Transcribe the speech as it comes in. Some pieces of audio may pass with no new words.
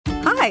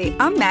Hi,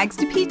 I'm Mags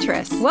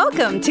DePetris.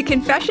 Welcome to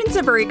Confessions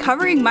of a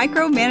Recovering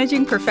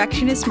Micromanaging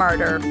Perfectionist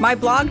Martyr, my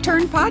blog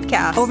turned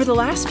podcast. Over the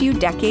last few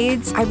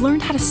decades, I've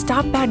learned how to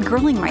stop bad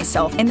girling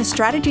myself, and the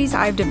strategies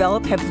I've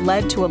developed have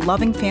led to a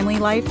loving family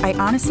life I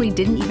honestly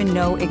didn't even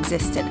know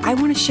existed. I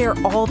want to share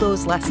all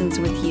those lessons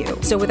with you.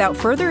 So without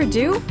further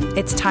ado,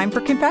 it's time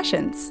for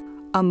Confessions.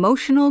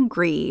 Emotional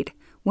greed,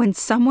 when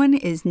someone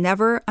is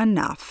never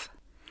enough.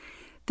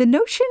 The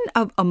notion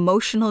of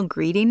emotional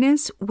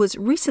greediness was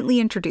recently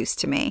introduced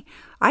to me.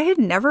 I had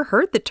never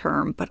heard the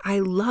term, but I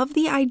love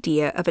the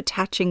idea of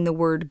attaching the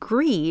word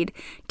greed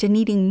to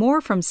needing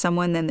more from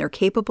someone than they're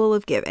capable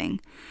of giving.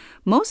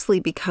 Mostly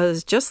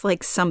because just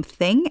like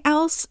something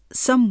else,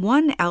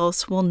 someone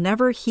else will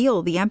never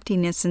heal the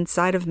emptiness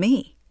inside of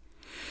me.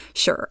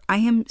 Sure, I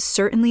am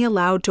certainly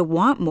allowed to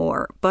want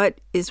more, but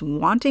is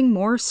wanting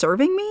more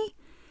serving me?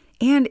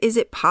 And is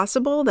it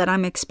possible that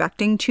I'm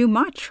expecting too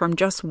much from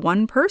just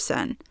one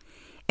person?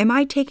 Am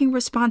I taking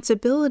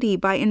responsibility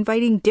by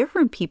inviting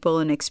different people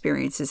and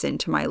experiences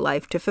into my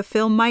life to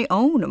fulfill my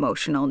own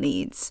emotional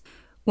needs?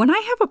 When I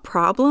have a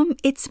problem,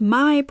 it's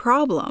my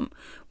problem.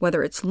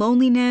 Whether it's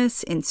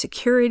loneliness,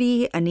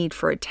 insecurity, a need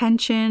for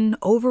attention,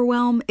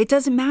 overwhelm, it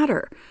doesn't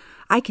matter.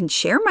 I can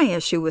share my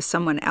issue with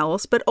someone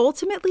else, but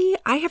ultimately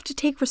I have to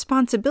take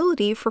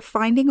responsibility for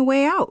finding a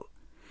way out.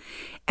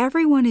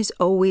 Everyone is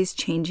always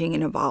changing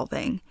and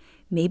evolving.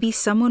 Maybe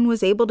someone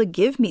was able to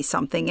give me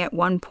something at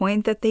one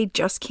point that they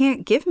just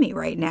can't give me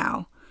right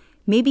now.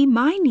 Maybe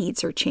my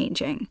needs are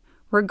changing.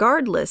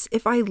 Regardless,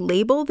 if I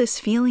label this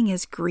feeling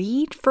as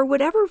greed, for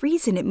whatever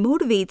reason, it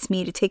motivates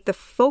me to take the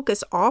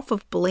focus off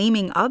of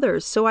blaming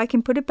others so I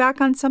can put it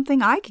back on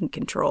something I can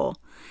control.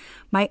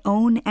 My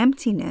own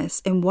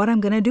emptiness and what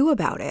I'm going to do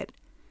about it.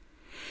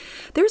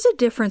 There's a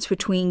difference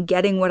between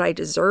getting what I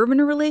deserve in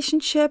a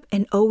relationship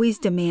and always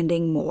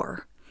demanding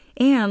more.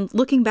 And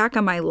looking back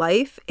on my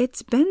life,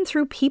 it's been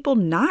through people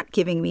not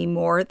giving me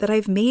more that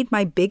I've made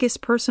my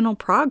biggest personal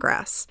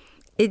progress.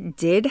 It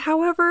did,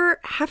 however,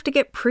 have to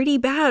get pretty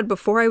bad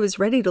before I was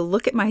ready to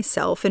look at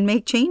myself and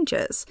make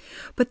changes.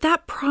 But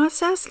that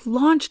process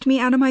launched me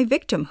out of my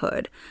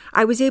victimhood.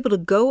 I was able to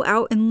go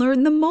out and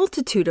learn the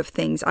multitude of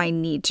things I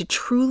need to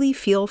truly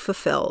feel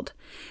fulfilled.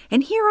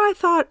 And here I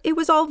thought it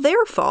was all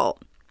their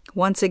fault.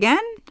 Once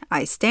again,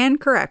 I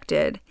stand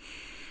corrected.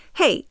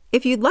 Hey,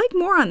 if you'd like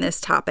more on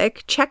this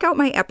topic, check out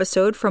my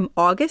episode from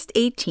August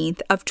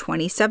 18th of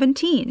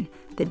 2017,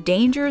 The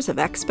Dangers of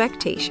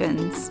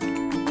Expectations.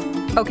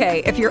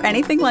 Okay, if you're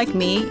anything like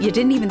me, you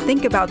didn't even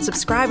think about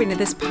subscribing to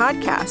this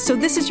podcast, so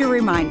this is your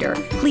reminder.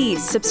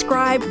 Please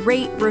subscribe,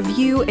 rate,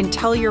 review, and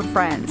tell your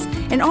friends.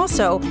 And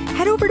also,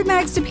 head over to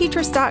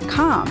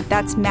magsdepetris.com.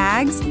 That's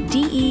Mags,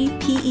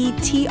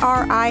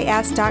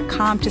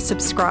 DEPETRIS.com to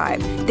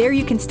subscribe. There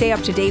you can stay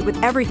up to date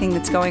with everything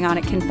that's going on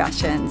at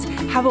Confessions.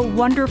 Have a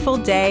wonderful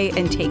day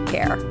and take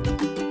care.